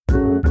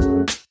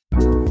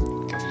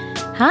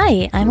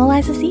Hi, I'm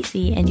Eliza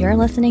Cece, and you're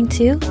listening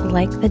to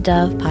Like the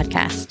Dove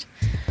podcast.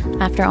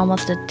 After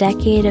almost a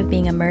decade of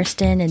being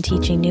immersed in and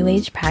teaching New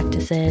Age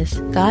practices,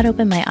 God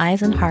opened my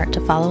eyes and heart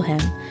to follow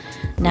Him.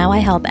 Now I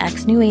help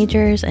ex-New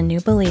Agers and new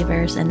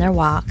believers in their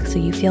walk so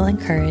you feel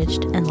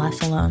encouraged and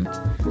less alone.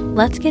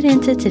 Let's get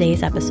into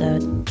today's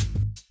episode.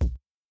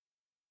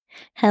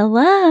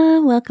 Hello,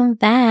 welcome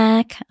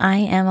back. I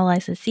am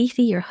Eliza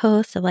Cece, your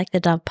host of Like the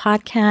Dove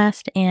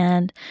podcast,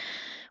 and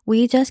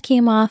we just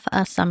came off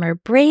a summer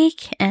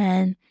break,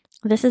 and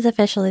this is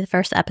officially the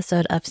first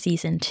episode of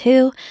season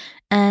 2,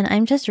 and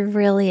I'm just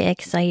really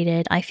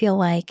excited. I feel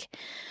like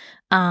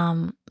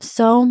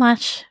so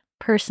much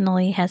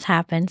personally has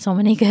happened, so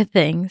many good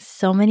things,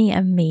 so many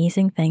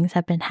amazing things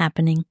have been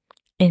happening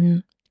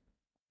in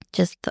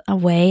just a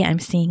way I'm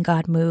seeing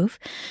God move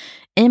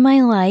in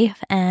my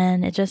life,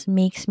 and it just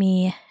makes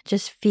me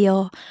just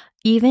feel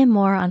even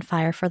more on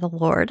fire for the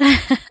Lord.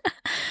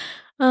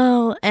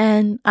 Oh,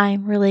 and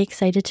I'm really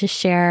excited to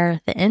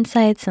share the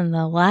insights and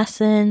the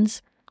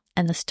lessons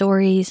and the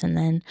stories, and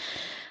then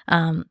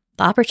the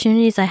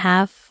opportunities I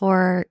have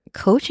for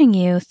coaching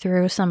you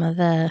through some of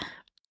the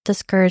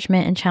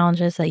discouragement and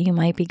challenges that you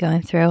might be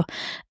going through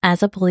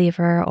as a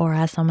believer, or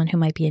as someone who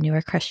might be a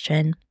newer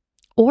Christian,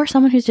 or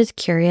someone who's just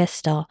curious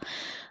still.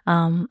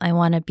 I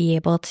want to be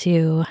able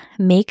to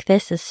make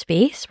this a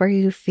space where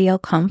you feel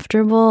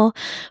comfortable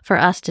for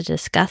us to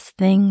discuss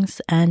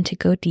things and to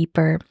go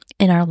deeper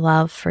in our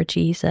love for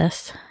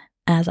Jesus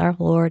as our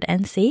Lord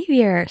and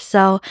Savior.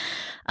 So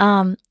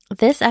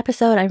this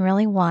episode, I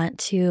really want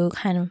to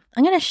I'm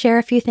going to share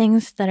a few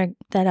things that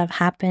have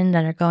happened,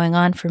 that are going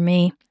on for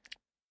me,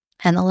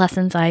 and the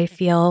lessons I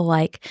feel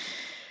like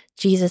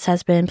Jesus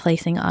has been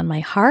placing on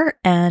my heart,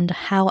 and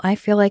how I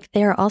feel like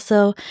they're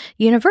also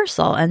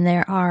universal, and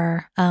there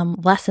are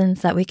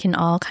lessons that we can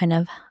all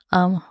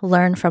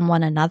learn from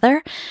one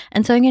another.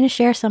 And so I'm going to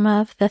share some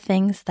of the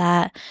things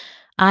that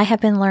I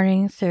have been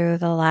learning through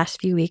the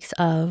last few weeks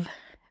of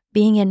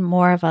being in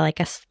more of a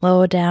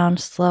slow down,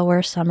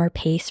 slower summer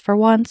pace for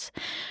once,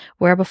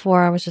 where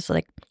before I was just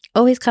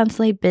always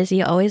constantly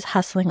busy, always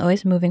hustling,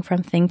 always moving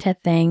from thing to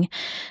thing.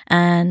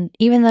 And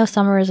even though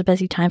summer is a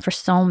busy time for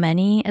so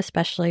many,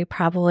 especially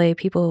probably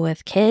people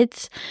with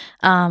kids,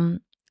 I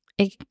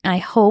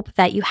hope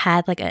that you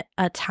had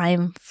a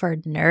time for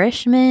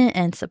nourishment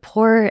and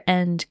support,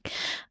 and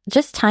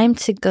just time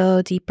to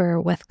go deeper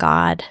with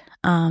God,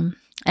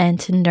 and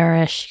to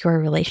nourish your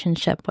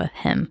relationship with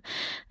Him.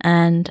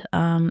 And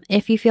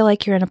if you feel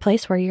like you're in a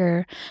place where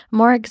you're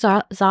more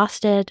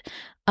exhausted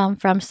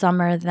from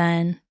summer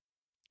than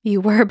you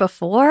were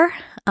before,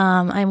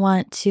 I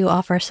want to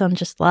offer some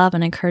just love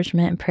and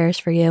encouragement and prayers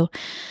for you.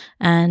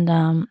 And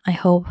I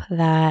hope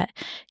that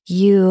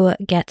you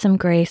get some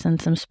grace and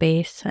some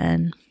space,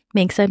 and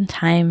make some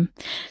time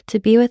to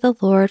be with the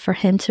Lord, for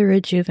Him to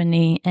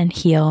rejuvenate and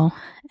heal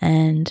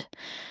and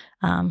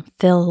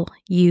fill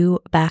you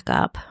back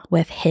up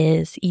with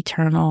His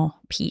eternal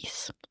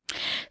peace.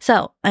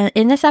 So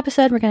in this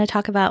episode, we're going to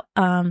talk about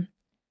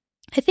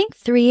I think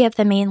 3 of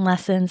the main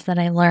lessons that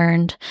I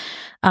learned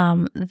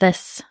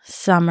this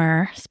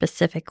summer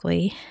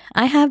specifically.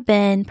 I have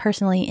been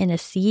personally in a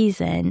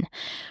season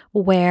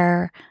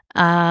where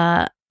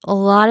a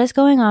lot is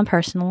going on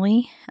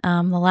personally.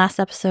 The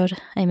last episode,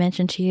 I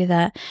mentioned to you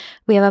that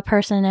we have a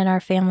person in our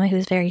family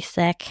who's very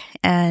sick,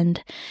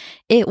 and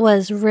it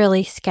was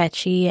really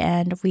sketchy,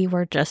 and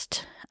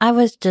I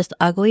was just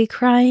ugly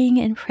crying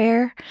in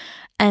prayer.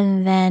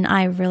 And then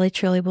I really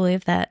truly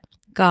believe that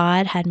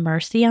God had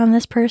mercy on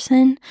this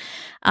person,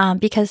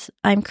 because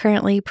I'm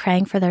currently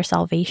praying for their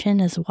salvation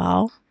as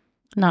well,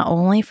 not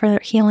only for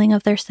healing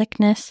of their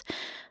sickness,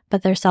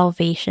 but their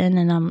salvation.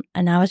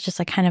 And I was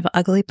just kind of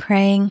ugly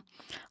praying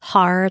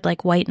hard,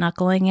 white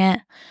knuckling it.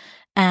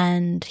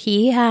 And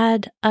he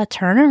had a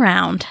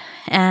turnaround,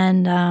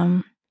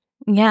 and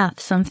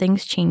some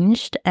things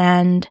changed,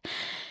 and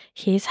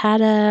he's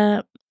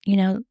had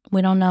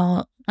we don't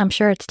know. I'm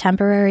sure it's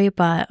temporary,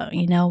 but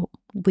we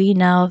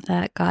know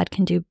that God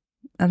can do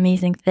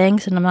amazing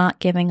things, and I'm not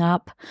giving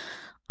up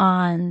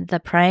on the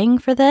praying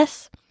for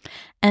this.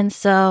 And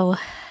so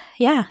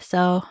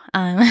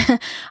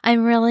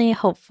I'm really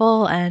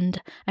hopeful, and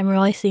I'm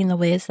really seeing the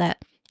ways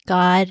that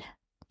God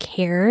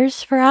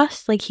cares for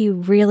us. He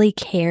really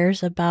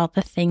cares about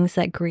the things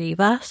that grieve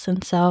us.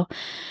 And so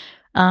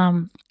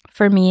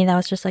for me, that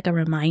was just a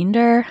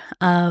reminder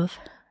of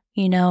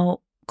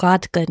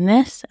God's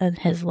goodness and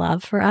His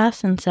love for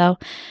us. And so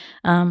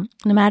no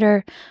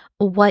matter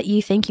what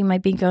you think you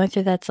might be going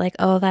through that's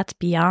that's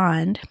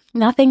beyond,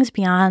 nothing's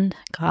beyond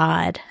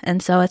God.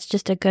 And so it's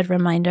just a good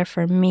reminder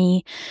for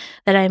me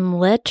that I'm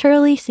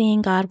literally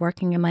seeing God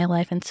working in my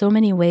life in so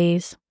many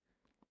ways.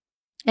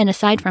 And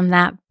aside from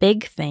that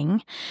big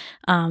thing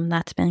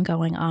that's been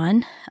going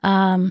on,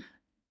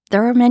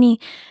 there are many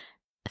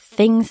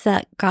things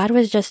that God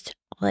was just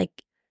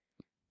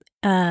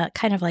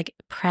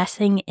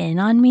pressing in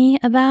on me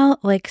about,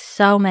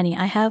 so many.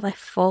 I have a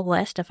full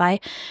list. If I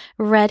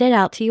read it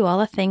out to you, all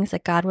the things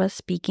that God was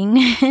speaking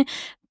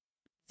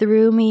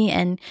through me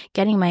and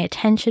getting my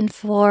attention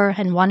for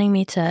and wanting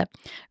me to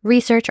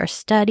research or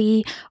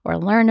study or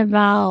learn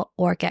about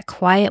or get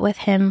quiet with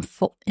him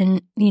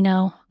and,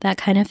 that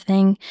kind of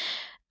thing,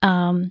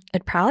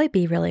 it'd probably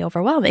be really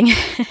overwhelming.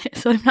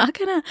 So I'm not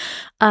going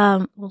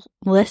to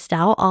list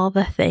out all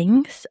the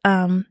things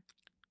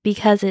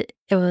because it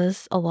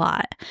was a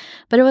lot.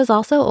 But it was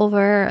also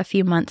over a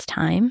few months'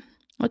 time.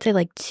 I would say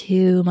like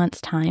 2 months'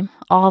 time.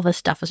 All the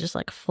stuff was just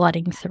like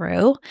flooding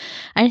through.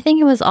 And I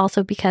think it was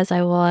also because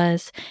I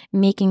was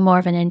making more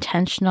of an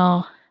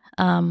intentional,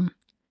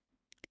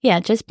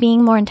 just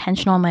being more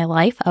intentional in my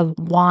life of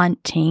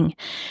wanting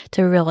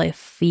to really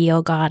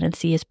feel God and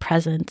see his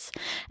presence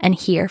and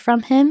hear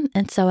from him.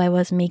 And so I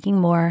was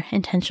making more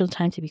intentional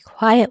time to be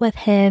quiet with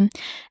him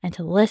and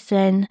to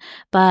listen.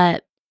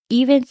 But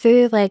even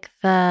through like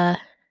the,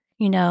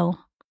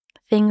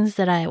 things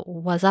that I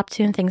was up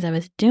to and things I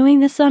was doing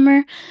this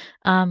summer,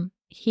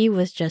 he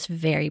was just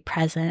very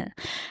present.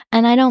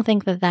 And I don't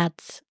think that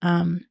that's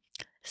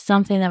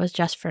something that was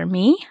just for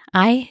me.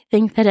 I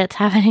think that it's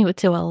happening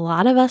to a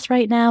lot of us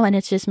right now, and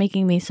it's just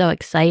making me so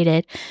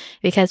excited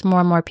because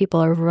more and more people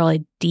are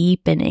really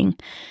deepening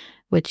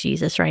with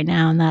Jesus right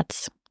now, and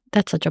that's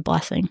such a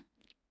blessing.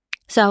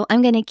 So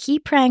I'm going to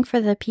keep praying for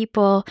the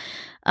people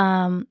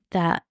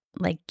that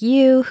like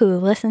you who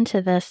listen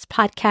to this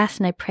podcast,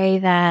 and I pray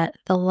that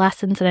the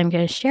lessons that I'm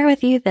going to share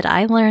with you that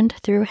I learned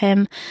through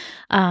him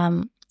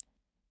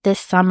this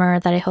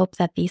summer, that I hope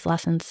that these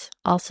lessons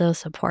also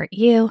support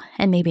you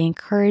and maybe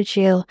encourage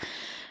you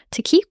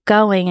to keep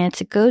going and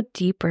to go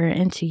deeper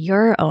into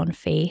your own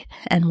faith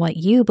and what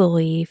you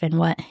believe and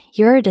what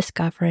you're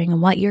discovering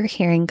and what you're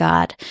hearing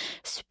God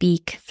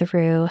speak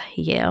through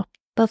you.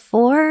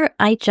 Before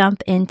I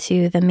jump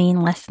into the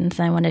main lessons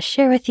I want to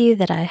share with you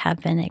that I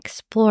have been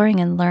exploring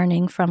and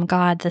learning from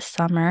God this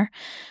summer,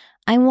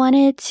 I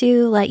wanted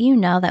to let you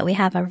know that we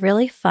have a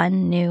really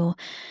fun new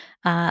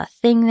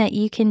thing that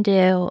you can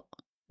do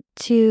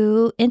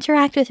to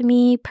interact with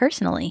me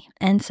personally.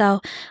 And so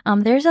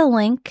there's a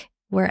link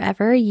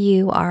wherever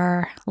you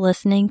are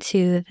listening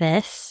to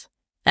this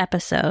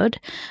episode.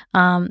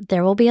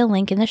 There will be a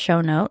link in the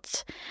show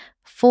notes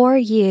for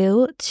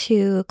you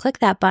to click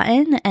that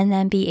button and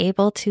then be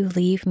able to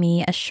leave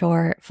me a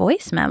short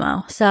voice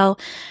memo. So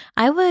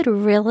I would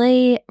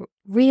really,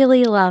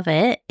 really love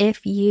it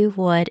if you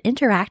would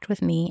interact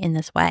with me in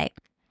this way.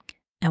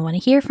 I want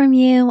to hear from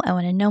you. I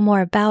want to know more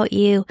about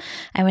you.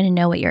 I want to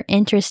know what you're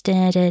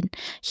interested in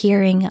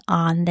hearing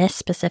on this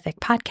specific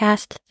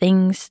podcast,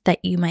 things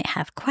that you might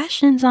have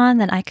questions on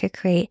that I could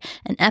create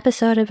an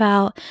episode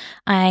about.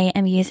 I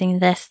am using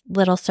this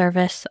little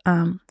service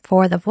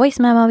for the voice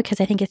memo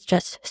because I think it's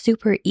just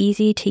super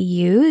easy to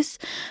use.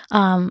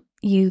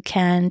 You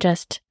can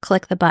just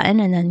click the button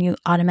and then you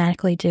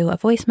automatically do a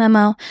voice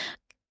memo.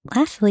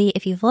 Lastly,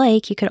 if you'd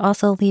like, you could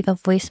also leave a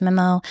voice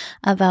memo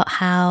about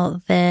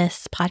how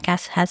this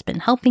podcast has been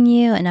helping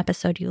you, an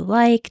episode you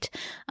liked,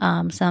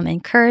 some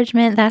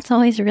encouragement. That's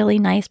always really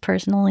nice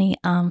personally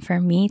for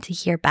me to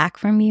hear back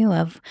from you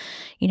of,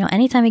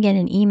 anytime I get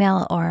an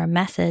email or a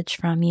message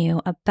from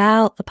you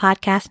about the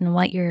podcast and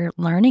what you're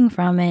learning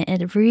from it,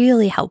 it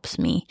really helps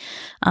me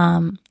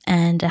and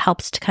it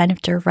helps to kind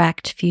of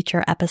direct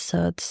future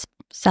episodes.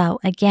 So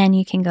again,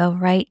 you can go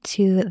right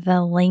to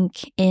the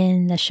link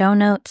in the show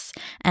notes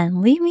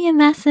and leave me a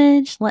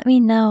message. Let me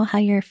know how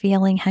you're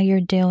feeling, how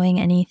you're doing,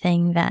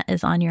 anything that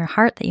is on your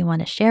heart that you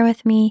want to share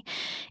with me.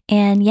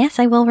 And yes,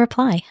 I will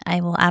reply.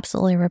 I will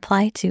absolutely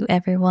reply to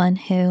everyone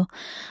who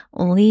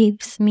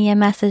leaves me a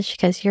message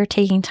because you're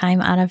taking time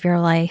out of your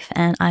life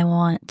and I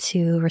want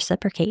to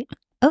reciprocate.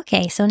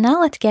 Okay, so now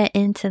let's get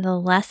into the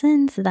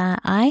lessons that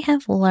I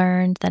have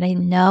learned that I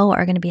know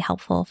are going to be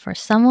helpful for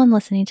someone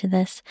listening to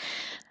this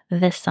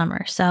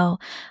summer. So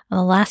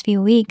the last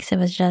few weeks, it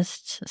was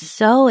just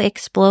so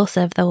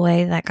explosive the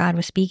way that God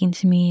was speaking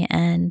to me.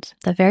 And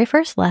the very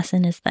first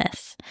lesson is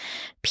this: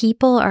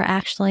 people are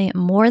actually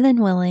more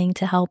than willing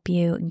to help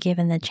you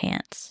given the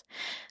chance.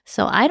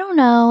 So I don't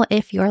know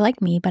if you're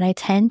like me, but I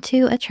tend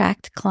to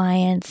attract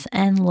clients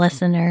and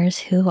listeners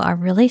who are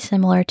really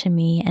similar to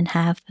me and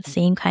have the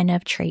same kind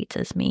of traits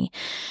as me.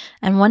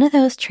 And one of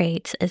those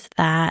traits is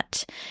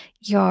that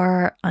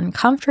you're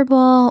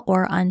uncomfortable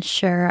or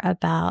unsure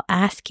about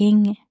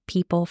asking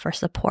people for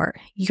support.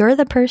 You're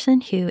the person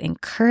who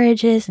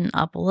encourages and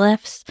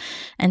uplifts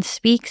and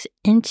speaks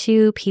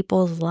into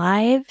people's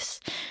lives,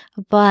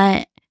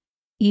 but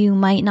you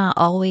might not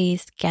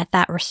always get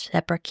that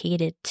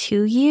reciprocated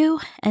to you.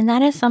 And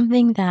that is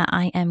something that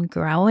I am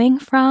growing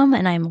from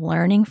and I'm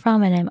learning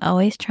from and I'm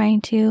always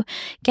trying to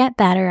get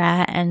better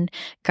at. And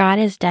God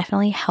is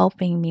definitely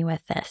helping me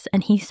with this.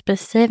 And He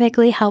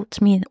specifically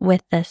helped me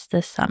with this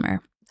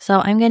summer. So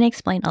I'm going to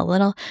explain a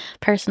little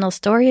personal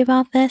story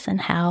about this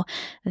and how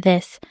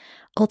this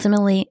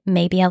ultimately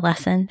may be a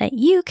lesson that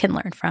you can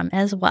learn from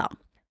as well.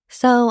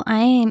 So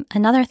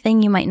another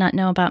thing you might not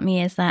know about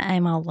me is that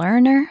I'm a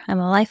learner. I'm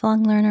a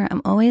lifelong learner.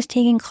 I'm always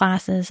taking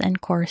classes and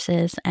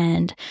courses.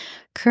 And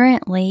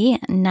currently,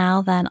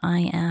 now that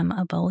I am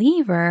a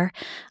believer,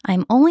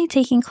 I'm only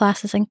taking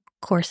classes and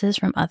courses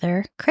from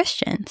other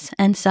Christians.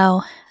 And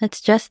so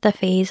it's just the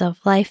phase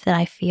of life that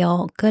I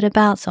feel good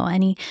about. So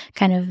any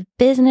kind of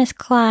business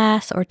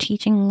class or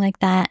teaching like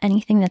that,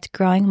 anything that's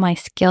growing my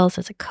skills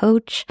as a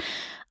coach,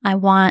 I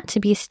want to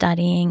be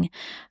studying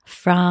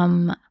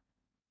from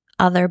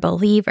other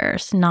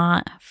believers,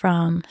 not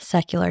from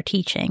secular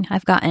teaching.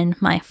 I've gotten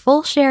my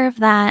full share of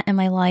that in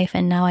my life,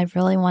 and now I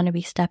really want to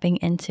be stepping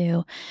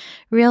into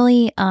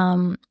really,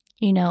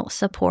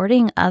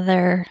 supporting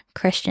other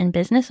Christian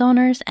business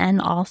owners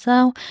and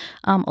also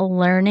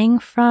learning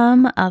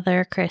from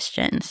other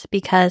Christians,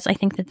 because I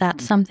think that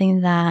that's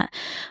something that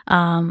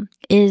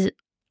is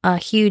a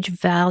huge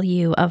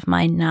value of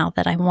mine now,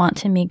 that I want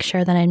to make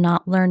sure that I'm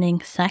not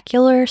learning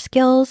secular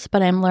skills,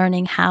 but I'm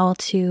learning how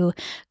to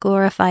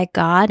glorify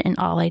God in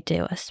all I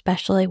do,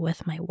 especially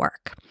with my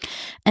work.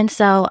 And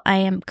so I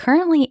am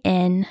currently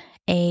in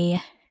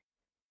a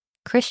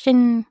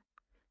Christian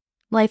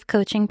life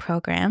coaching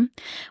program,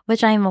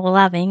 which I'm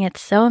loving. It's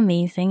so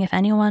amazing. If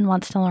anyone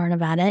wants to learn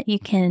about it, you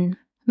can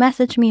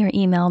message me or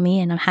email me,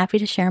 and I'm happy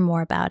to share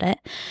more about it.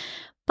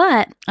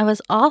 But I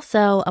was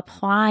also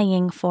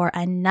applying for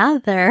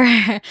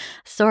another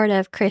sort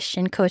of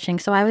Christian coaching.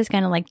 So I was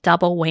going to like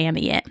double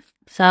whammy it.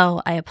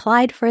 So I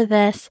applied for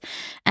this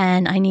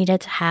and I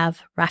needed to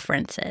have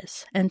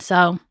references. And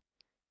so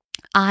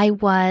I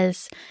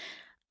was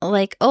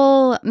like,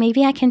 oh,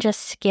 maybe I can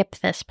just skip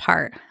this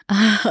part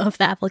of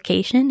the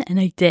application. And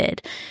I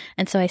did.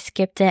 And so I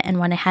skipped it. And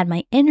when I had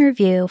my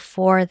interview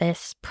for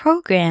this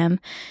program,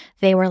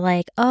 they were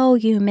like, oh,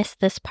 you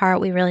missed this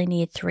part. We really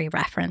need 3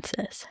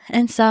 references.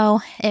 And so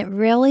it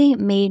really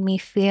made me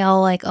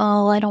feel like,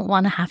 oh, I don't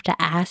want to have to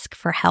ask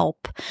for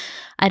help.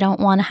 I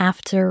don't want to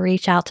have to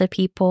reach out to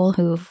people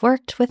who've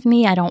worked with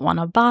me. I don't want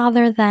to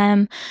bother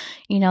them.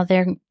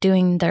 They're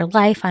doing their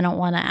life. I don't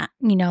want to,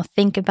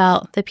 think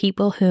about the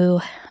people who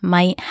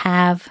might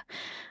have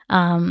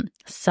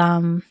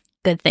some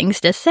good things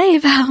to say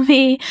about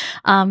me,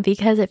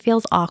 because it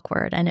feels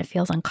awkward and it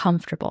feels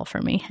uncomfortable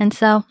for me. And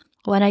so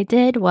what I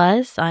did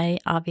was I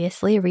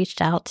obviously reached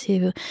out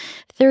to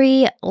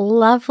 3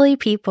 lovely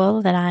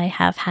people that I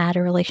have had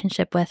a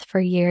relationship with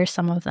for years.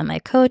 Some of them I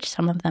coach,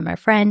 some of them are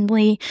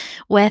friendly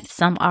with,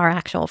 some are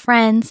actual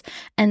friends.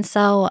 And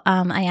so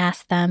I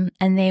asked them,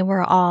 and they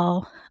were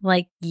all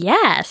like,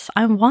 yes,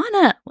 I want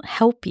to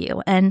help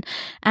you. And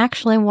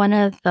actually, one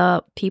of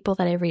the people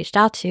that I reached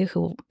out to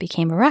who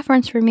became a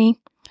reference for me,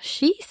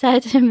 she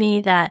said to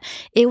me that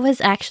it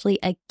was actually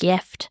a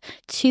gift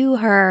to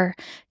her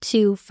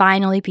to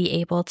finally be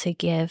able to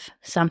give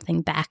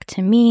something back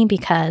to me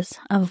because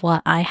of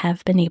what I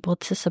have been able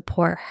to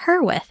support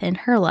her with in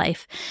her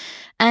life.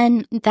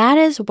 And that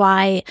is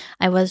why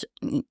I was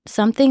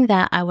something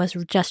that I was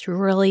just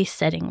really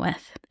sitting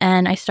with.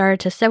 And I started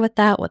to sit with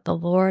that with the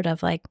Lord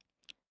of like,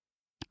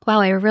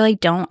 wow, I really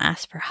don't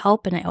ask for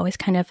help. And I always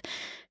kind of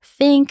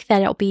think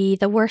that it'll be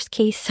the worst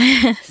case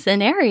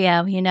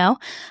scenario,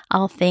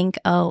 I'll think,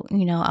 oh,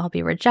 I'll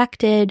be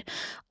rejected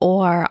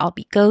or I'll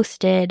be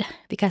ghosted,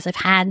 because I've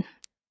had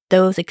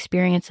those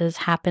experiences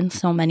happen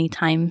so many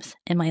times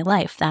in my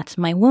life. That's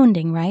my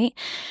wounding, right?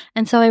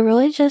 And so I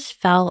really just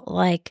felt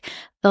like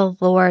the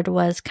Lord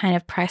was kind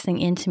of pressing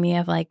into me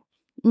of like,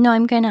 no,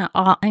 I'm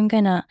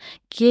gonna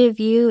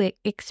give you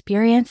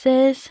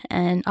experiences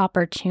and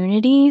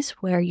opportunities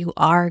where you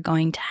are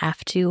going to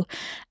have to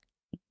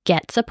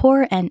get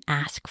support and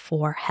ask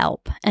for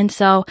help. And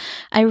so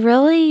I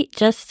really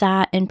just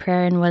sat in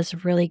prayer and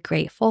was really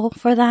grateful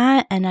for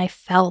that. And I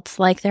felt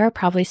like there are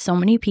probably so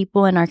many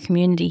people in our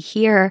community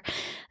here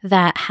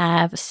that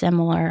have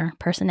similar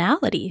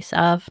personalities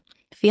of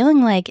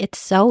feeling like it's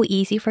so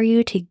easy for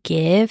you to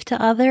give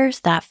to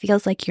others. That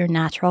feels like your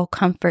natural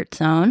comfort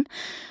zone.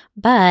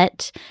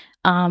 But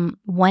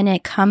when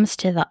it comes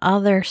to the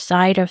other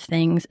side of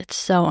things, it's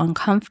so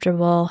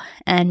uncomfortable.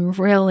 And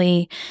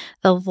really,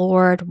 the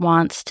Lord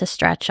wants to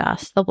stretch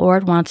us. The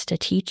Lord wants to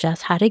teach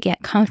us how to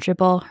get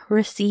comfortable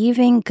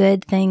receiving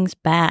good things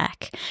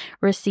back,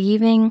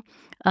 receiving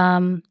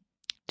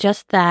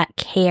just that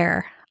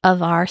care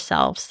of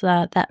ourselves,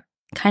 that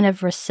kind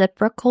of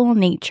reciprocal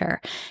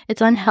nature.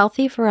 It's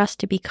unhealthy for us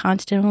to be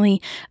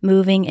constantly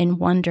moving in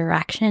one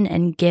direction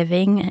and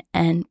giving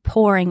and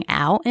pouring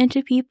out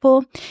into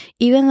people,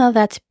 even though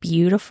that's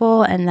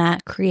beautiful and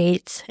that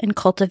creates and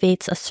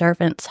cultivates a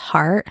servant's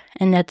heart.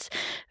 And it's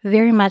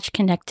very much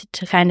connected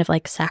to kind of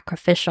like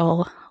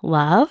sacrificial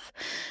love,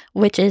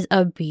 which is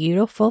a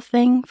beautiful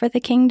thing for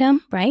the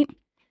kingdom, right?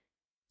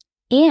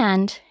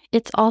 And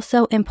it's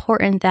also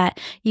important that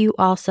you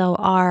also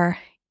are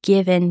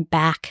given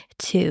back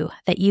to,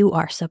 that you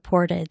are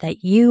supported,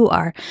 that you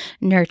are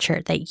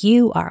nurtured, that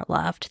you are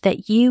loved,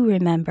 that you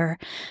remember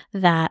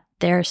that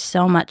there's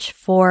so much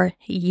for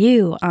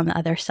you on the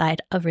other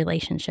side of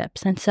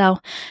relationships. And so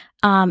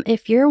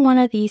if you're one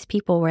of these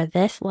people where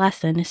this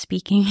lesson is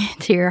speaking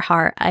to your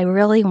heart, I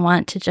really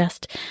want to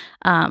just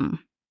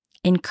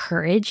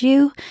encourage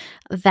you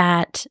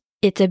that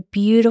it's a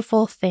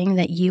beautiful thing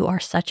that you are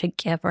such a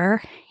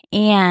giver.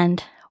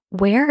 And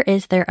where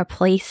is there a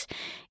place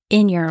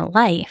in your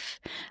life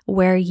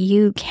where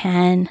you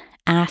can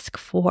ask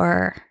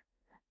for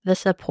the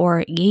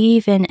support,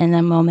 even in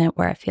the moment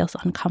where it feels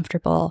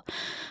uncomfortable,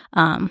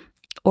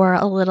 or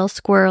a little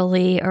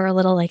squirrely, or a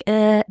little like,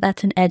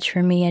 that's an edge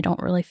for me. I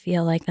don't really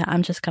feel like that.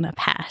 I'm just going to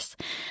pass.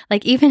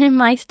 Like, even in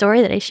my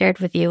story that I shared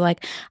with you,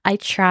 like, I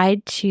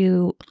tried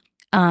to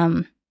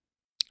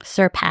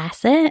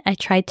surpass it. I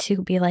tried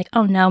to be like,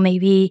 oh no,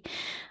 maybe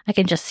I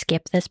can just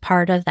skip this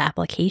part of the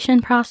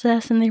application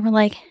process. And they were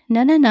like,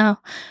 no,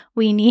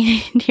 we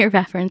need your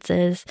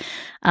references.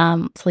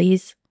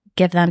 Please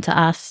give them to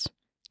us,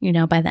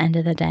 by the end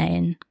of the day.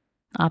 And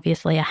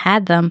obviously I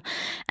had them,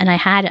 and I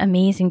had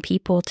amazing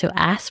people to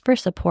ask for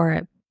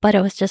support, but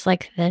it was just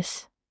like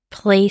this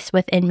place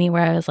within me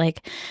where I was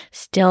like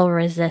still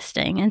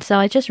resisting. And so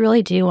I just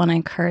really do want to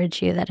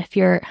encourage you that if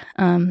you're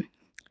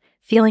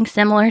feeling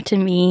similar to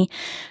me,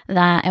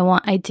 that I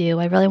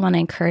really want to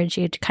encourage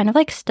you to kind of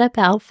like step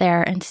out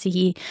there and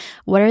see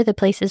what are the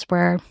places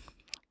where,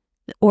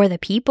 or the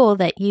people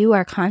that you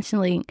are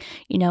constantly,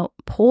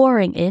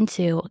 pouring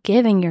into,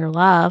 giving your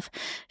love,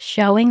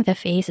 showing the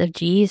face of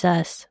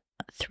Jesus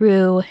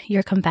through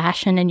your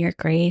compassion and your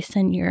grace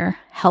and your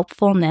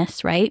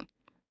helpfulness, right?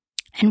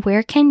 And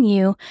where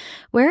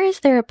is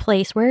there a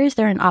place, where is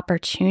there an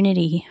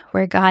opportunity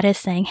where God is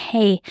saying,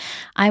 hey,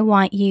 I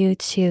want you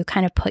to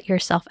kind of put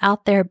yourself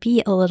out there,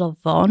 be a little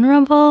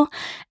vulnerable,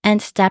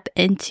 and step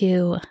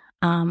into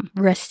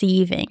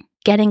receiving,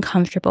 getting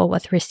comfortable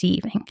with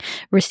receiving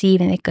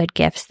the good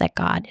gifts that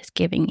God is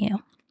giving you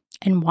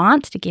and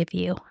wants to give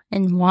you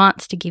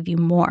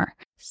more.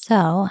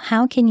 So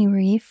how can you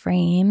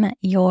reframe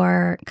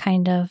your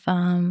kind of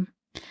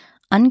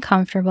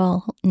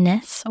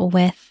uncomfortableness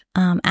with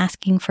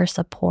asking for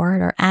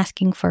support or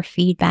asking for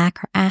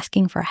feedback or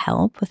asking for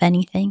help with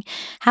anything?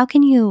 How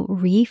can you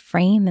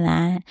reframe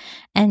that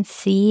and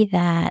see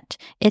that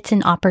it's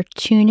an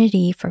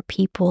opportunity for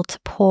people to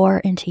pour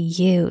into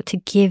you, to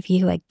give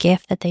you a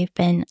gift that they've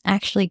been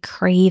actually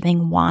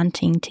craving,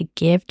 wanting to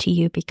give to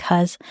you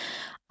because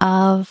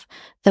of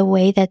the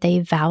way that they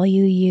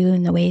value you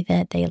and the way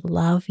that they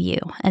love you,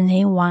 and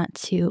they want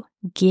to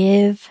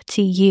give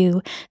to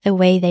you the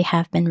way they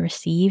have been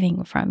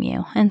receiving from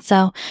you. And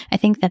so I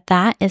think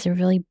that is a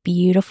really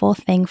beautiful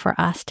thing for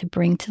us to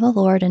bring to the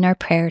Lord in our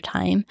prayer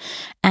time,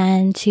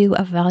 and to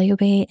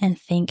evaluate and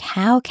think,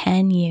 how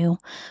can you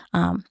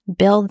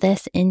build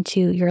this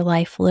into your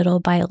life little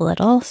by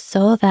little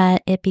so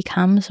that it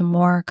becomes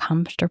more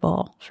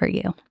comfortable for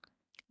you.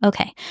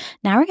 Okay,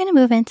 now we're going to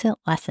move into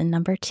lesson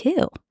number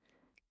 2,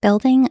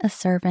 building a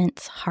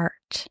servant's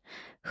heart.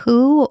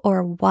 Who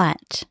or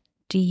what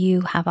do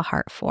you have a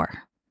heart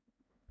for?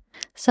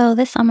 So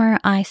this summer,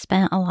 I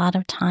spent a lot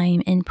of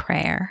time in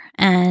prayer,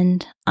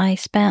 and I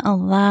spent a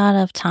lot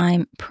of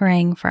time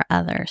praying for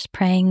others,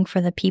 praying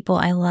for the people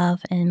I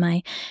love in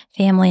my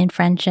family and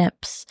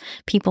friendships,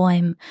 people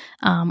I'm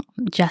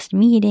just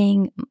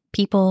meeting,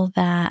 people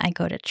that I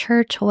go to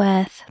church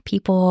with,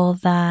 people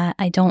that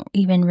I don't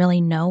even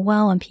really know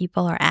well, and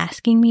people are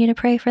asking me to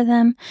pray for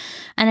them.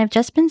 And I've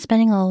just been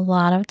spending a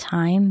lot of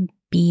time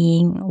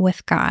being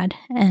with God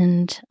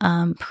and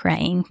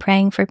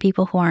praying for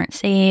people who aren't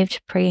saved,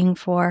 praying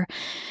for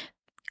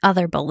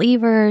other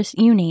believers,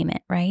 you name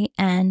it, right?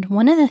 And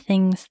one of the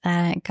things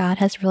that God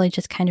has really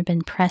just kind of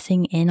been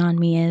pressing in on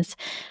me is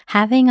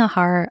having a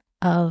heart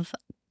of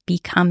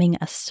becoming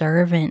a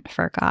servant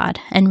for God.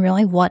 And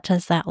really, what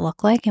does that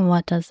look like and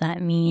what does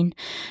that mean?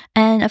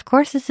 And of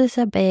course, this is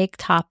a big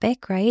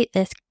topic, right?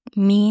 This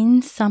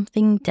means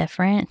something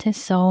different to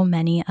so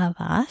many of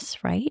us,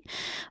 right?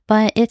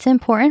 But it's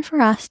important for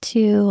us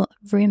to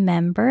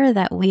remember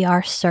that we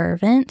are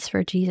servants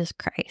for Jesus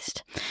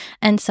Christ.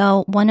 And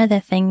so one of the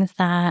things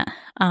that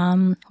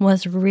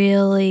was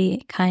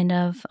really kind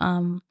of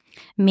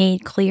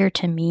made clear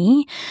to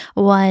me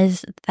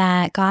was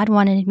that God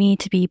wanted me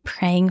to be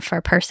praying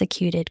for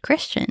persecuted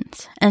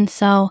Christians. And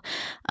so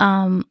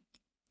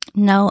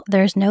no,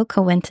 there's no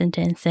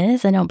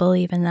coincidences. I don't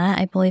believe in that.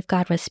 I believe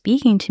God was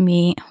speaking to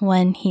me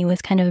when he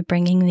was kind of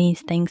bringing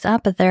these things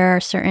up. But there are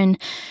certain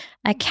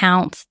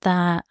accounts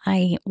that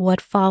I would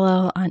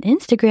follow on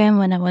Instagram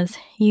when I was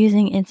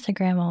using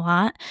Instagram a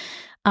lot.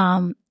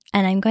 And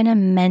I'm going to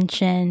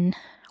mention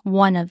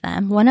one of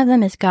them. One of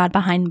them is God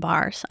Behind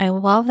Bars. I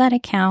love that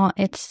account.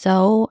 It's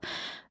so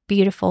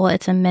beautiful.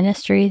 It's a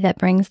ministry that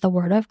brings the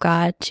word of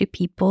God to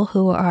people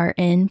who are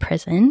in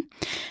prison.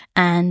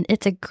 And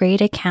it's a great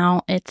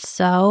account. It's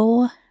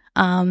so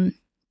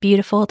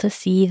beautiful to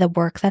see the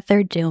work that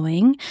they're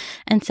doing.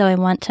 And so I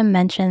want to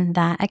mention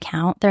that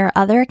account. There are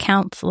other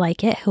accounts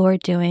like it who are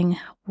doing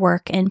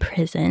work in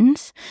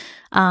prisons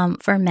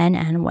for men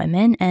and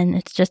women. And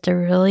it's just a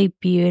really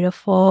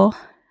beautiful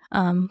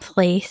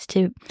place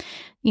to,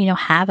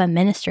 have a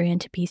ministry and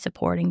to be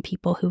supporting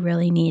people who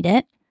really need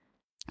it.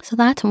 So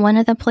that's one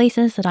of the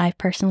places that I've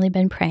personally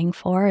been praying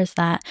for, is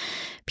that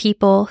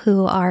people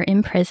who are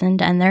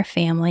imprisoned and their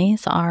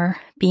families are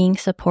being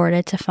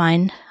supported to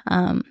find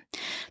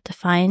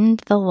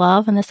the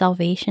love and the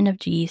salvation of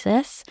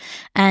Jesus,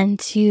 and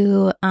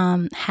to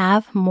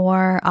have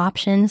more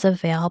options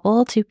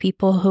available to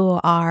people who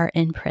are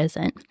in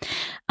prison,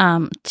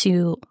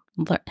 to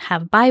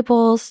have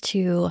Bibles,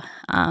 to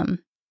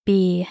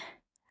be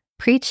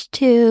preached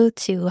to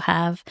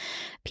have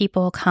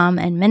people come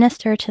and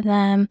minister to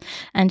them,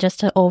 and just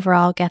to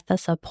overall get the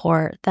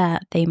support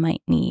that they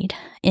might need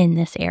in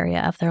this area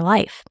of their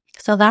life.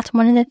 So that's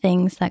one of the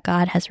things that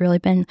God has really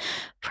been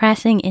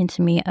pressing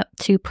into me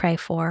to pray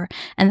for.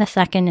 And the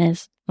second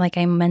is, like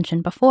I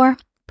mentioned before,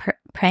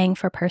 praying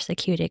for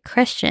persecuted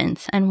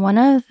Christians. And one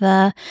of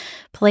the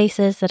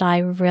places that I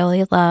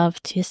really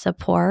love to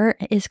support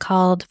is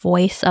called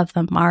Voice of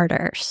the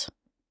Martyrs.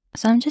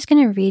 So I'm just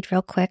going to read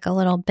real quick a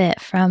little bit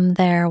from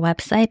their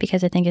website,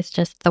 because I think it's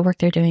just the work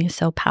they're doing is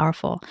so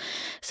powerful.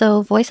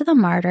 So Voice of the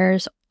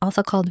Martyrs,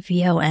 also called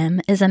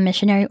VOM, is a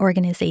missionary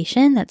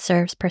organization that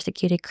serves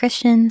persecuted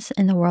Christians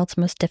in the world's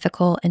most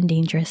difficult and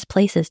dangerous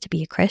places to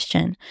be a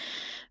Christian.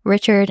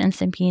 Richard and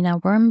Sabina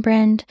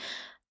Wurmbrand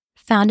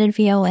founded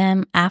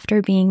VOM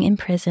after being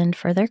imprisoned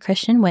for their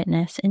Christian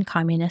witness in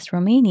communist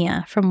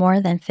Romania. For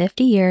more than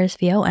 50 years,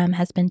 VOM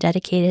has been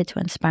dedicated to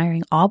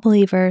inspiring all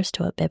believers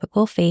to a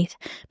biblical faith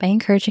by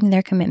encouraging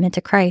their commitment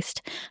to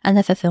Christ and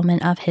the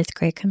fulfillment of His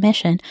Great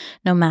Commission,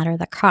 no matter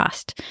the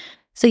cost.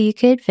 So you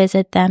could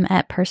visit them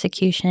at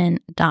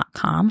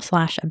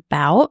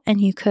persecution.com/about, and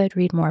you could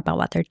read more about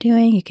what they're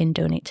doing. You can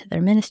donate to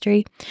their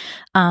ministry.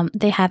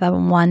 They have a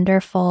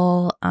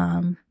wonderful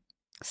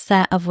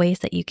set of ways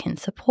that you can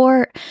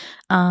support.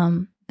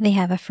 They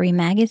have a free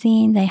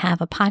magazine. They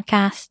have a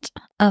podcast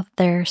of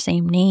their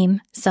same name,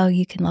 so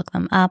you can look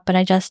them up. But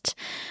I just,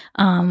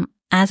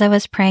 as I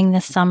was praying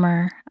this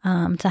summer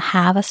to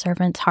have a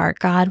servant's heart,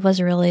 God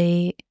was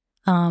really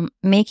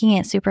making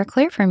it super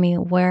clear for me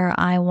where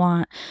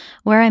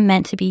I'm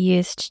meant to be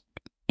used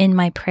in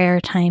my prayer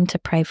time to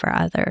pray for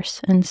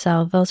others. And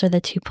so those are the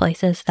two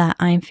places that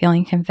I'm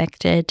feeling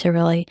convicted to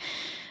really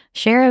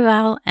share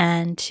about,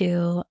 and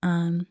to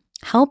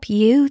help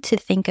you to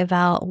think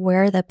about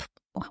where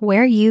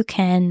you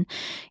can,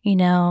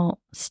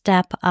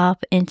 step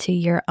up into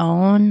your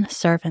own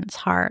servant's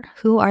heart.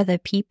 Who are the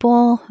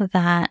people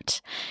that,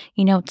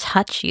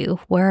 touch you?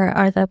 Where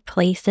are the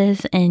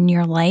places in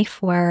your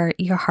life where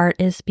your heart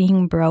is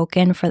being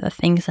broken for the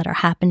things that are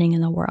happening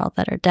in the world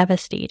that are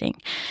devastating?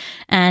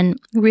 And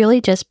really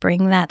just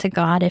bring that to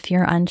God if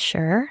you're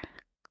unsure.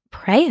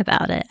 Pray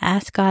about it.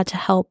 Ask God to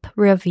help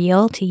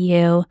reveal to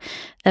you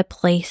the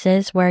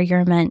places where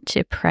you're meant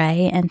to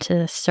pray and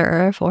to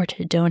serve, or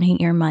to donate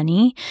your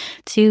money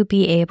to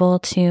be able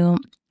to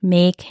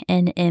make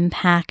an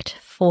impact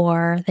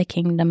for the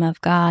kingdom of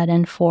God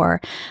and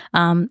for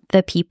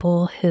the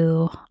people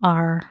who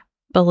are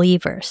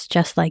believers,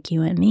 just like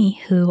you and me,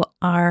 who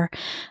are,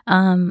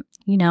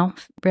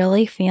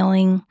 really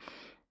feeling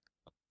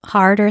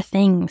harder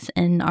things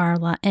in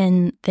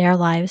their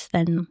lives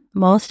than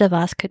most of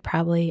us could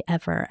probably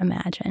ever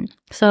imagine.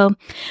 So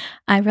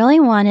I really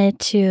wanted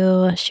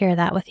to share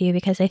that with you,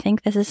 because I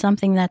think this is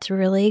something that's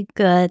really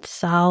good,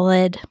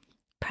 solid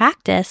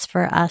practice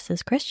for us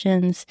as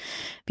Christians,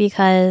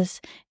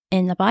 because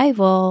in the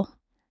Bible,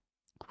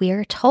 we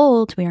are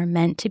told we are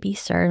meant to be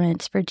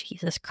servants for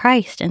Jesus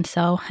Christ. And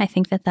so I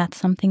think that that's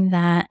something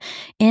that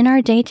in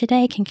our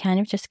day-to-day can kind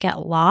of just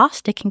get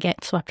lost. It can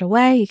get swept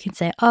away. You can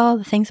say, oh,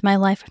 the things in my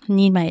life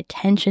need my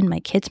attention, my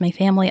kids, my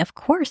family. Of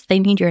course, they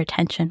need your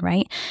attention,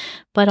 right?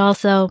 But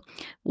also,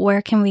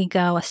 where can we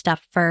go a step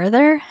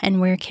further,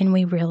 and where can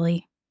we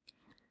really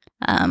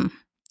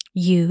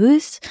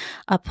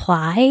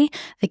apply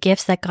the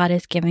gifts that God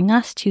is giving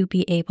us to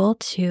be able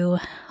to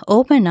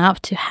open up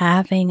to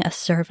having a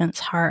servant's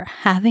heart,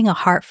 having a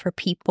heart for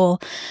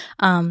people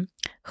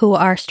who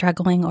are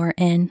struggling or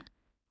in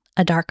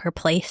a darker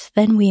place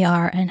than we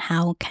are, and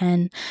how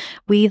can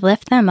we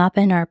lift them up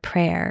in our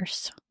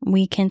prayers?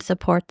 We can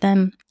support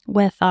them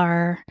with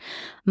our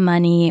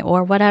money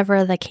or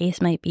whatever the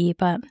case might be,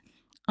 but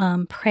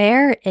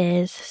prayer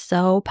is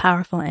so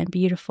powerful and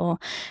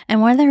beautiful. And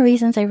one of the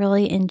reasons I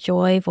really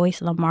enjoy Voice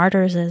of the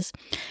Martyrs is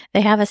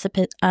they have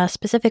a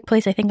specific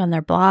place, I think, on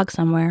their blog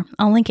somewhere.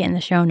 I'll link it in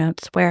the show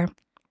notes, where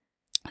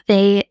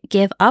they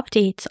give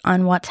updates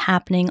on what's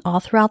happening all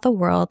throughout the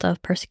world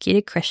of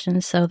persecuted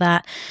Christians, so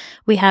that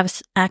we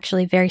have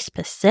actually very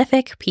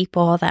specific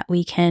people that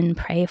we can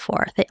pray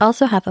for. They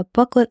also have a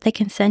booklet they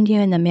can send you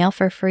in the mail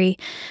for free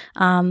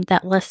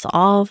that lists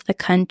all of the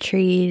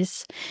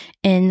countries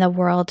in the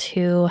world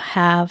who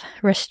have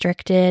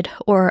restricted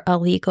or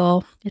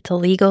illegal. It's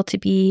illegal to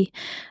be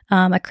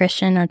a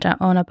Christian, or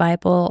to own a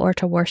Bible, or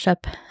to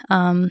worship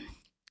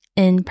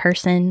in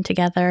person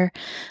together.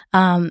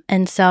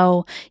 And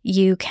so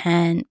you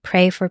can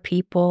pray for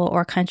people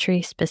or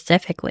countries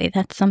specifically.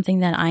 That's something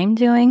that I'm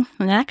doing.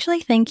 And I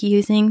actually think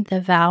using the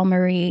Val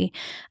Marie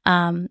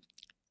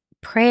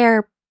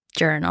prayer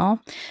journal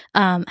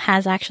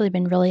has actually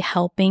been really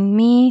helping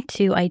me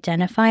to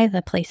identify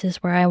the places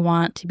where I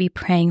want to be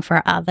praying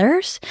for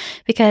others,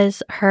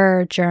 because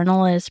her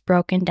journal is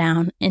broken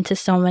down into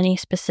so many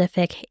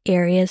specific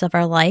areas of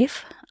our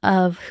life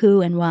of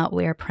who and what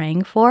we're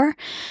praying for.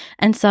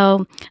 And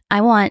so I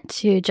want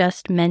to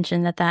just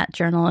mention that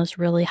journal is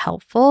really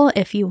helpful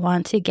if you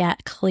want to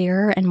get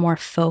clearer and more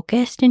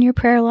focused in your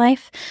prayer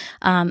life.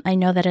 I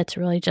know that it's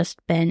really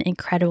just been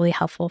incredibly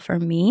helpful for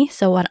me.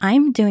 So what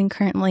I'm doing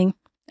currently,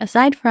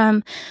 aside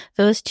from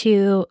those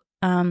two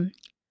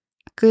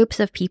groups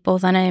of people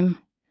that I'm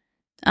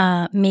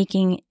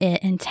making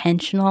it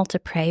intentional to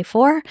pray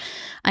for,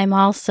 I'm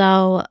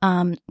also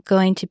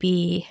going to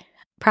be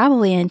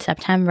probably in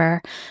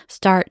September,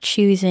 start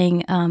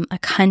choosing a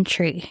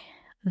country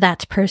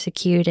that's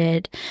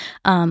persecuted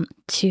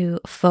to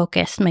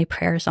focus my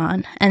prayers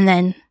on, and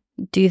then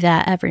do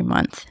that every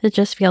month. It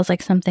just feels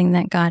like something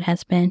that God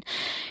has been,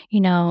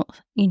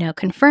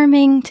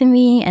 confirming to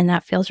me, and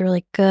that feels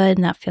really good,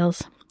 and that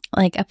feels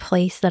like a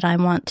place that I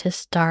want to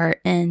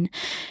start in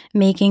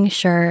making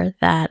sure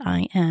that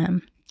I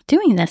am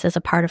doing this as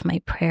a part of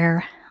my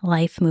prayer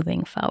life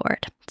moving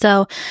forward.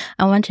 So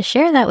I want to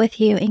share that with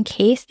you in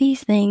case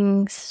these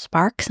things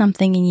spark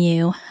something in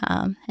you,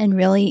 and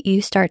really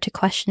you start to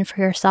question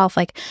for yourself,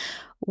 like,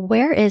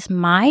 where is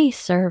my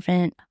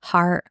servant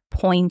heart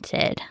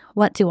pointed?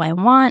 What do I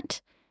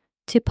want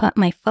to put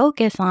my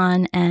focus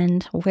on,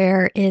 and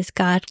where is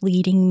God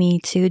leading me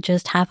to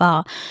just have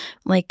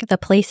the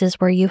places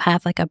where you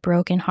have like a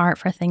broken heart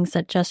for things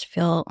that just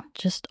feel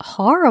just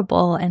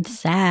horrible and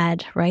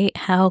sad, right?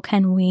 How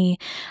can we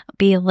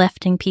be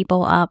lifting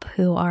people up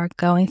who are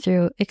going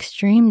through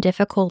extreme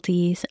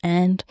difficulties,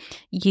 and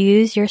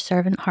use your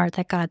servant heart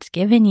that God's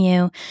given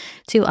you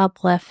to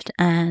uplift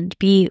and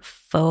be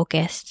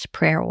focused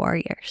prayer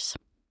warriors?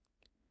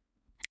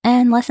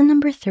 And lesson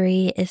number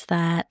 3 is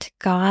that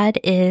God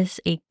is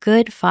a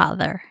good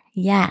father.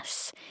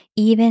 Yes,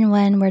 even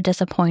when we're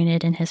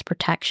disappointed in his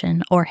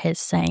protection or his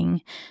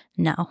saying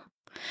no.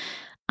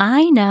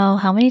 I know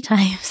how many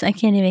times, I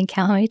can't even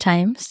count how many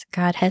times,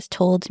 God has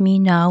told me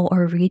no,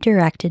 or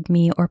redirected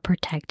me, or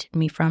protected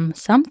me from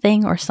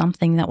something or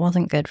something that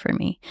wasn't good for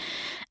me.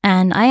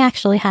 And I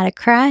actually had a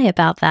cry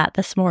about that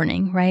this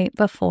morning, right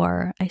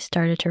before I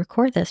started to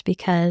record this,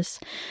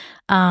 because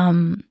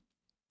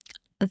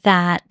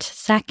that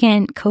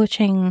second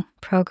coaching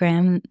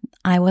program,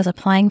 I was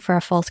applying for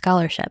a full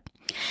scholarship,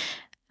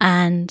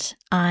 and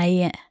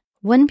I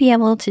wouldn't be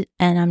able to,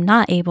 and I'm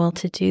not able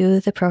to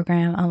do the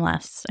program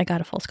unless I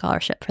got a full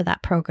scholarship for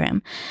that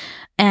program.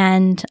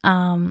 And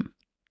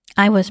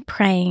I was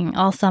praying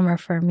all summer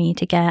for me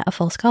to get a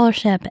full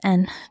scholarship,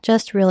 and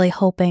just really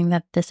hoping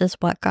that this is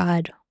what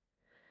God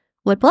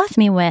would bless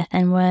me with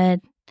and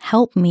would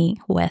help me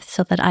with,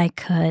 so that I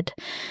could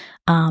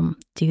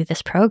do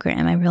this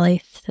program. I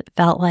really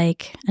felt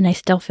like, and I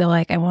still feel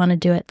like, I want to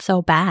do it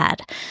so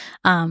bad.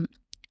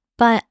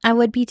 But I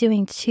would be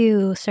doing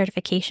 2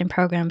 certification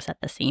programs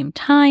at the same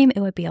time. It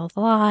would be a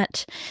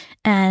lot.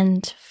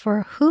 And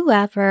for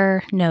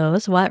whoever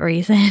knows what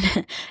reason,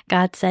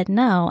 God said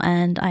no.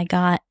 And I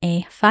got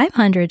a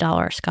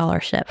 $500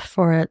 scholarship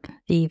for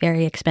the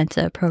very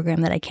expensive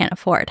program that I can't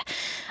afford.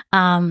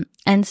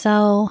 And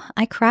so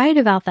I cried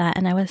about that,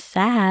 and I was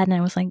sad, and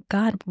I was like,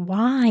 God,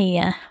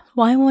 why?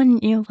 Why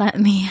wouldn't you let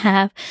me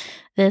have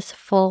this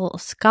full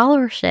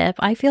scholarship?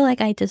 I feel like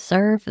I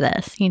deserve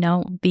this,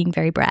 being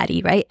very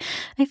bratty, right?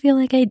 I feel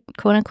like I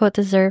quote unquote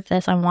deserve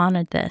this. I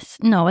wanted this.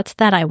 No, it's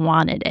that I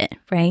wanted it,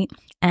 right?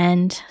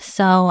 And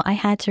so I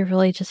had to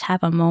really just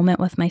have a moment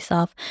with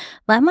myself,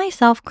 let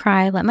myself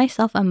cry, let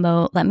myself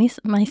emote, let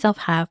myself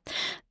have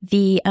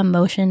the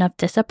emotion of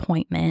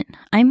disappointment.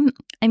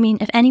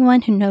 If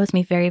anyone who knows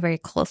me very, very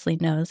closely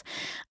knows,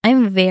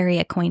 I'm very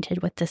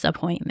acquainted with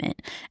disappointment.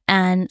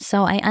 And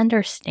so I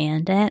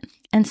understand it.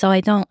 And so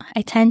I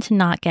tend to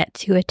not get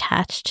too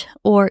attached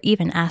or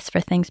even ask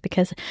for things,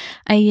 because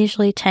I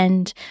usually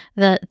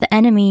the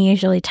enemy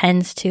usually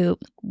tends to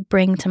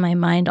bring to my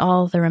mind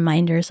all the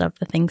reminders of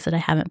the things that I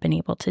haven't been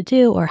able to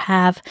do or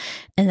have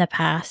in the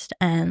past.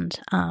 And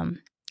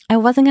I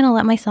wasn't going to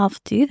let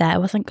myself do that. I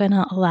wasn't going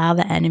to allow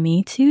the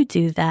enemy to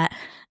do that,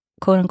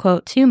 quote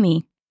unquote, to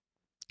me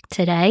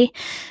today.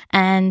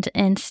 And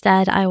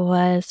instead, I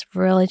was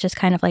really just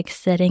kind of like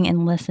sitting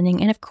and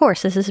listening. And of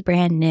course, this is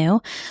brand new.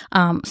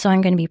 So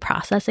I'm going to be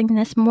processing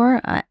this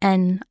more,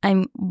 and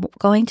I'm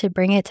going to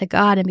bring it to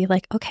God and be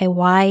like, okay,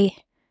 why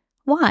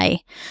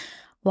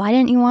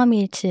didn't you want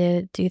me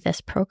to do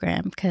this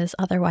program? Because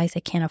otherwise I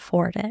can't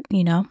afford it,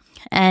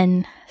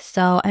 And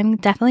so I'm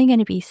definitely going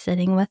to be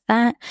sitting with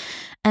that.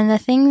 And the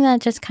thing that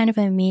just kind of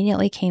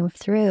immediately came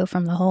through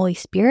from the Holy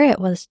Spirit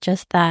was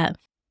just that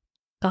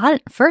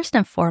God, first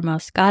and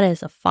foremost, God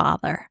is a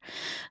father.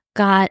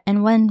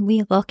 And when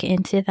we look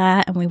into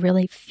that and we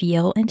really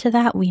feel into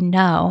that, we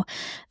know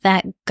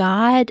that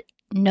God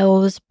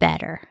knows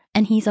better,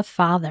 and he's a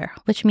father,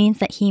 which means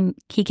that he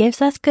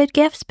gives us good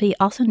gifts, but he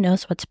also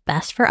knows what's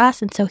best for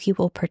us. And so he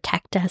will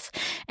protect us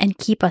and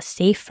keep us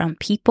safe from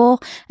people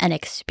and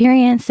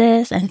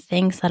experiences and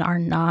things that are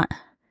not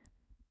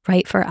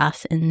right for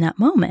us in that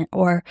moment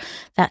or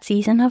that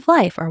season of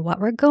life or what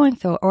we're going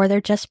through, or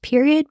they're just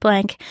period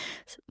blank,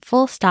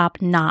 full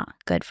stop, not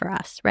good for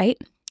us, right?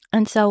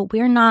 And so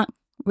we're not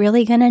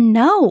really going to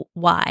know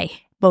why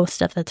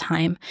most of the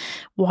time,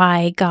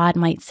 why God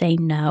might say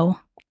no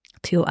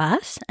to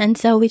us. And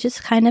so we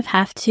just kind of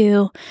have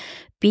to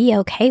be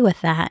okay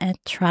with that and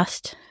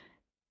trust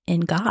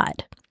in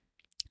God.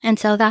 And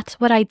so that's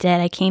what I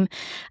did.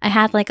 I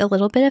had like a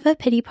little bit of a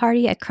pity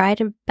party. I cried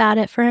about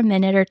it for a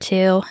minute or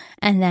two.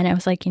 And then I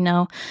was like,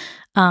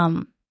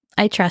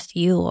 I trust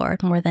you,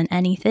 Lord, more than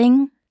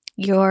anything.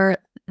 You're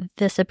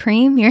the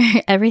supreme.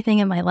 You're everything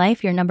in my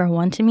life. You're number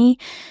one to me.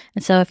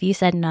 And so if you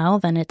said no,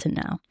 then it's a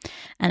no.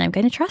 And I'm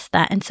going to trust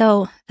that. And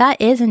so that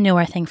is a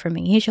newer thing for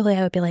me. Usually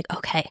I would be like,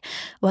 okay,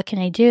 what can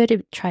I do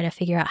to try to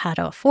figure out how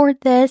to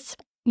afford this?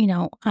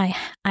 I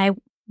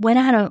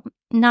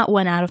not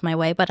went out of my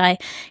way, but I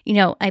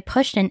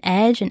pushed an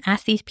edge and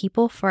asked these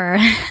people for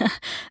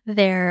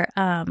their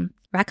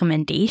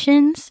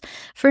recommendations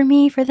for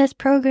me for this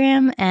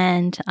program.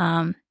 And,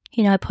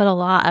 I put a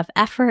lot of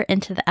effort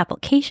into the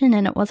application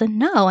and it was a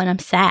no, and I'm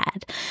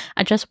sad.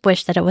 I just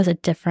wish that it was a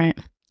different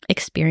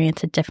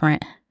experience, a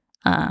different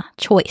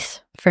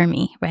choice for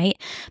me,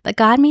 right? But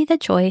God made the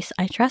choice.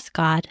 I trust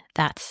God.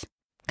 That's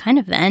kind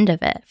of the end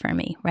of it for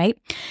me, right?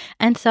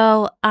 And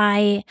so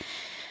I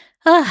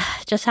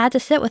just had to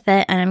sit with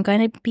it, and I'm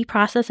going to be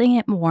processing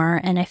it more.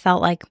 And I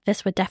felt like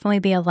this would definitely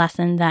be a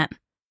lesson that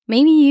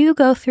maybe you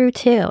go through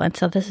too. And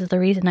so this is the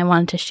reason I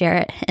wanted to share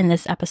it in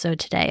this episode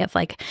today, of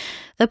like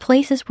the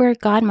places where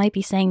God might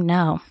be saying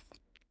no,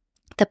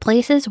 the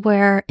places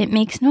where it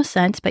makes no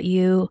sense, but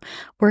you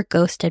were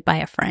ghosted by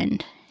a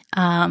friend.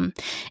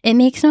 It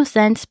makes no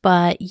sense,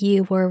 but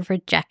you were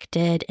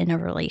rejected in a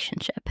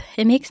relationship.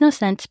 It makes no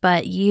sense,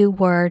 but you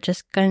were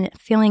just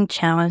feeling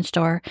challenged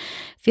or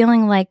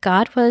feeling like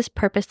God was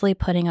purposely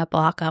putting a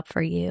block up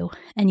for you,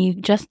 and you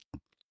just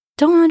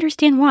don't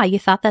understand why. You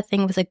thought that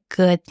thing was a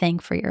good thing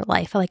for your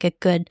life, like a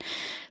good,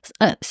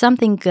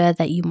 something good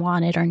that you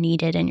wanted or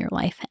needed in your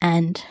life.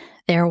 And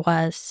there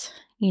was,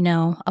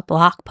 a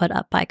block put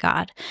up by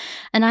God.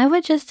 And I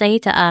would just say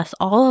to us,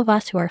 all of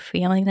us who are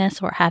feeling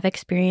this or have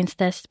experienced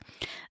this,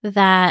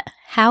 that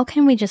how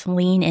can we just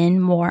lean in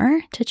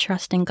more to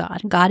trust in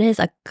God? God is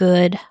a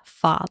good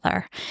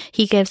Father.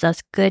 He gives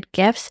us good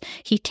gifts.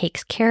 He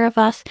takes care of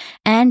us.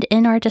 And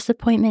in our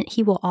disappointment,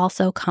 He will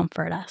also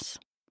comfort us.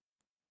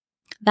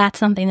 That's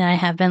something that I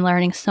have been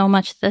learning so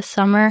much this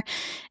summer,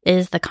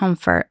 is the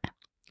comfort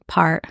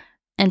part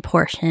and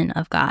portion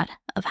of God,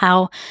 of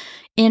how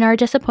in our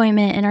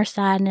disappointment, in our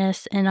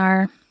sadness, in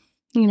our,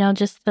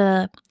 just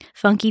the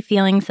funky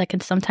feelings that can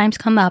sometimes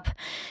come up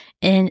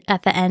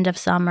at the end of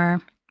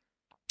summer,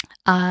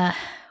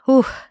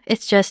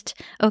 it's just,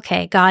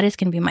 okay, God is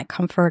going to be my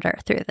comforter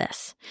through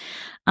this.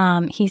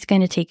 He's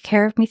going to take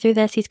care of me through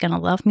this. He's going to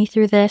love me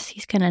through this.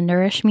 He's going to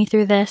nourish me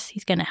through this.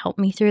 He's going to help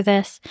me through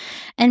this.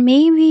 And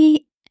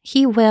maybe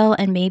He will,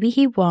 and maybe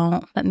He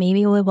won't, but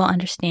maybe we will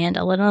understand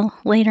a little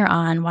later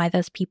on why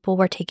those people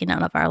were taken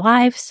out of our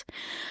lives,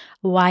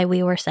 why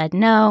we were said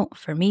no,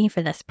 for me,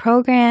 for this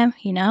program.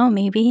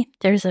 Maybe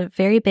there's a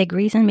very big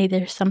reason. Maybe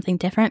there's something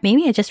different.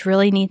 Maybe I just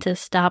really need to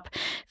stop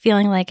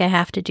feeling like I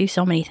have to do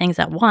so many things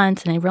at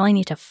once, and I really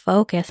need to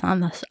focus on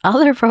this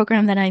other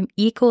program that I'm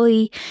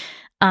equally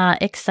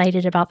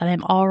excited about, that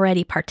I'm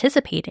already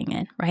participating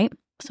in, right?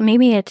 So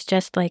maybe it's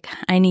just like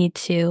I need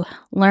to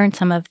learn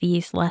some of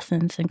these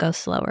lessons and go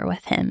slower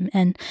with Him.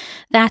 And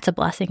that's a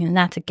blessing and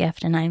that's a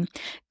gift. And I'm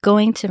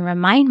going to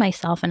remind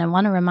myself, and I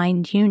want to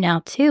remind you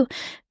now too,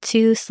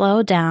 to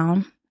slow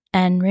down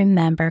and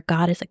remember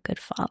God is a good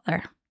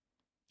Father.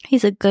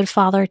 He's a good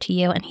Father to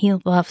you, and He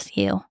loves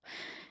you.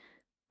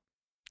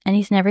 And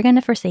He's never going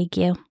to forsake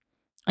you.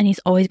 And He's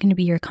always going to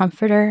be your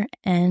comforter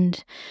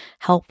and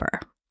helper.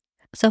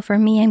 So for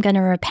me, I'm going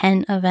to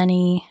repent of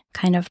any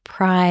kind of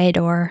pride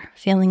or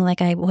feeling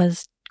like I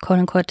was quote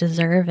unquote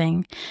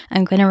deserving.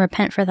 I'm going to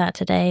repent for that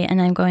today,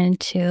 and I'm going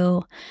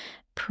to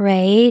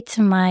pray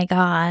to my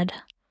God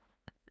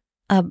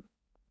a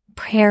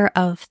prayer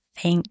of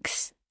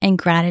thanks and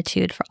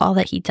gratitude for all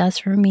that He does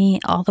for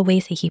me, all the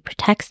ways that He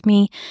protects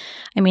me.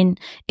 I mean,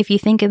 if you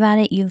think about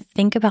it, you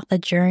think about the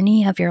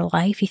journey of your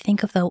life, you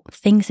think of the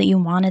things that you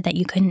wanted that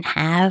you couldn't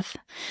have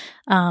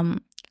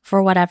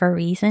for whatever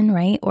reason,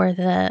 right? Or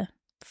the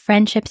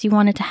friendships you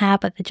wanted to have,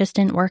 but they just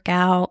didn't work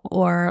out,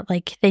 or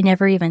like they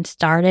never even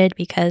started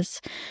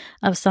because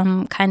of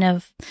some kind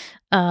of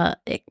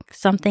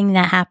something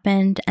that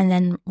happened. And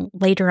then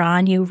later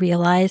on, you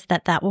realize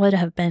that that would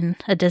have been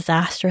a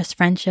disastrous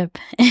friendship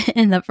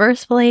in the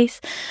first place,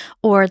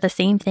 or the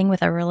same thing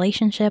with a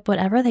relationship,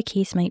 whatever the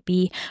case might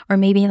be. Or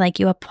maybe like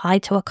you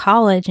applied to a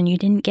college and you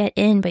didn't get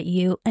in, but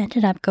you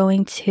ended up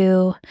going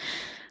to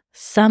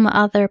some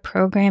other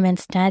program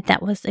instead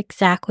that was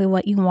exactly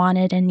what you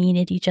wanted and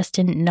needed. You just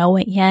didn't know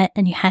it yet,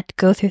 and you had to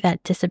go through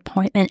that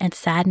disappointment and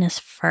sadness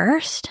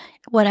first.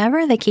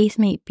 Whatever the case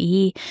may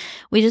be,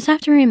 we just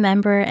have to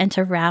remember and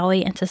to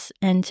rally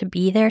and to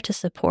be there to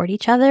support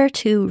each other,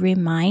 to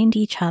remind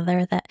each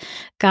other that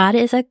God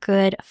is a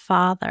good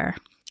Father.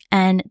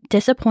 And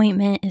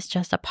disappointment is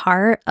just a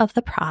part of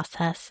the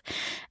process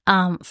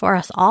for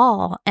us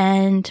all.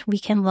 And we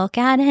can look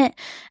at it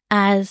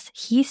as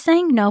he's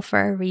saying no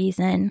for a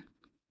reason.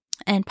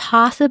 And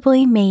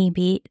possibly,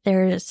 maybe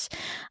there's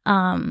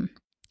some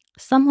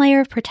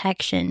layer of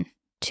protection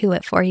to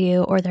it for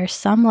you, or there's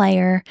some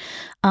layer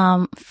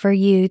for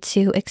you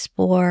to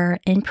explore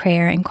in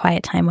prayer and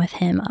quiet time with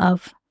him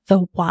of the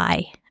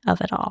why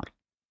of it all.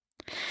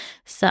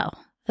 So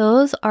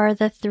those are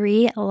the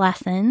 3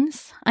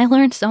 lessons. I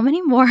learned so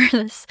many more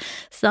this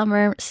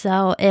summer.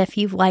 So if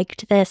you've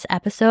liked this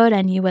episode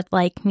and you would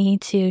like me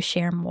to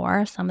share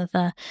more, some of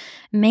the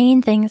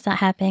main things that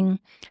have been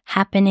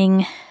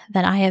happening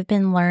that I have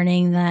been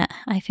learning, that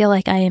I feel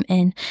like I am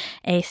in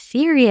a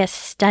serious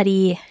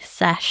study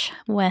sesh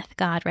with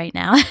God right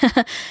now.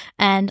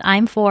 And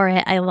I'm for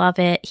it. I love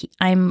it.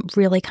 I'm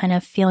really kind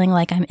of feeling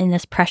like I'm in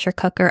this pressure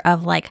cooker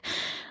of like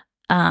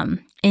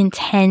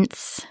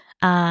intense,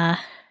 I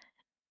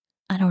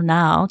don't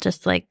know,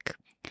 just like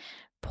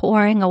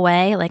pouring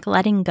away, like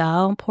letting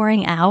go,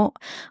 pouring out,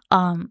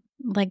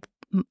 like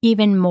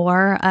even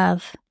more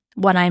of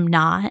what I'm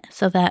not,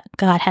 so that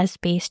God has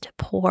space to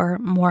pour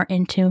more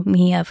into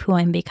me of who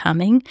I'm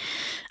becoming.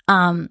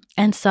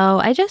 And so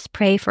I just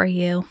pray for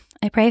you.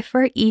 I pray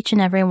for each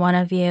and every one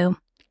of you.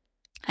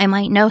 I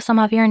might know some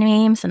of your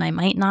names and I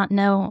might not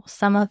know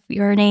some of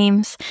your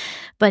names,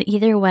 but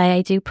either way,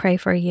 I do pray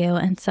for you.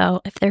 And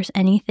so if there's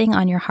anything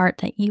on your heart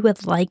that you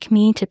would like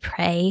me to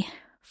pray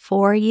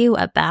for you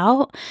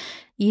about,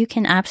 you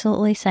can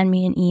absolutely send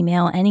me an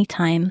email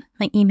anytime.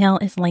 My email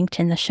is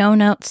linked in the show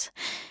notes.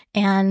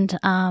 And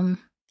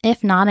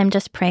if not, I'm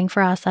just praying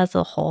for us as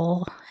a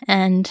whole.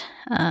 And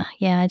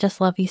I just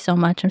love you so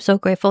much. I'm so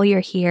grateful you're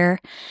here.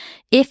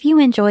 If you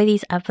enjoy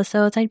these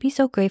episodes, I'd be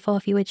so grateful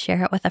if you would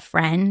share it with a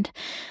friend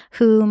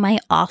who might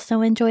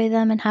also enjoy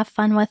them and have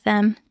fun with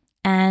them.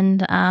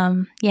 And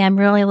I'm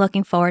really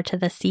looking forward to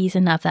the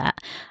season of the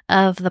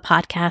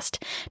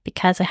podcast,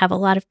 because I have a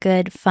lot of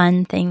good,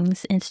 fun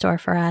things in store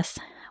for us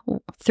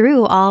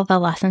through all the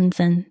lessons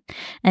and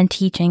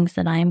teachings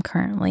that I am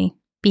currently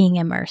being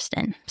immersed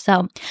in.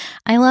 So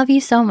I love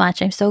you so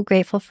much. I'm so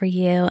grateful for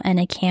you, and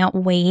I can't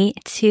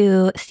wait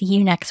to see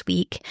you next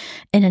week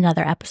in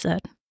another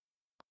episode.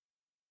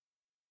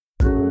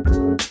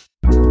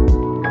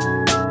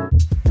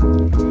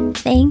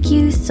 Thank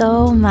you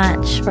so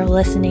much for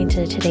listening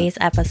to today's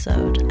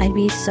episode. I'd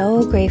be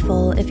so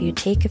grateful if you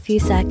take a few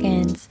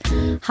seconds,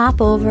 hop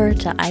over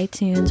to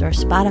iTunes or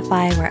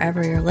Spotify,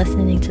 wherever you're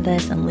listening to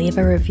this, and leave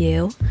a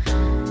review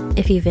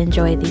if you've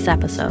enjoyed these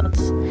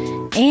episodes.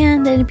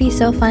 And it'd be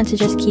so fun to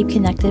just keep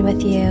connected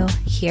with you,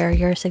 hear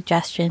your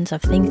suggestions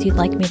of things you'd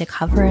like me to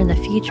cover in the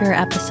future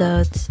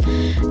episodes.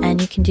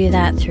 And you can do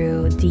that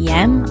through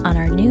DM on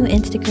our new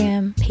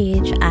Instagram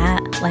page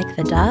at Like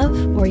the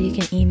Dove, or you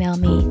can email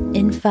me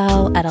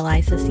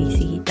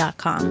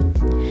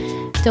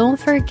info@elizacc.com. Don't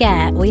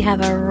forget, we have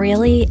a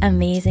really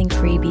amazing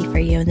freebie for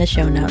you in the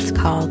show notes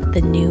called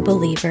the New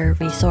Believer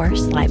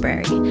Resource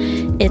Library.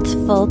 It's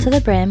full to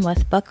the brim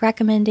with book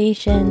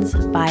recommendations,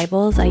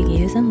 Bibles I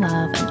use and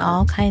love, and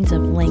all kinds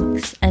of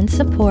links and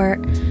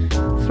support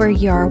for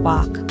your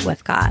walk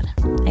with God.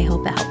 I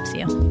hope it helps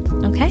you.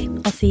 Okay,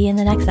 I'll see you in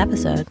the next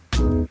episode.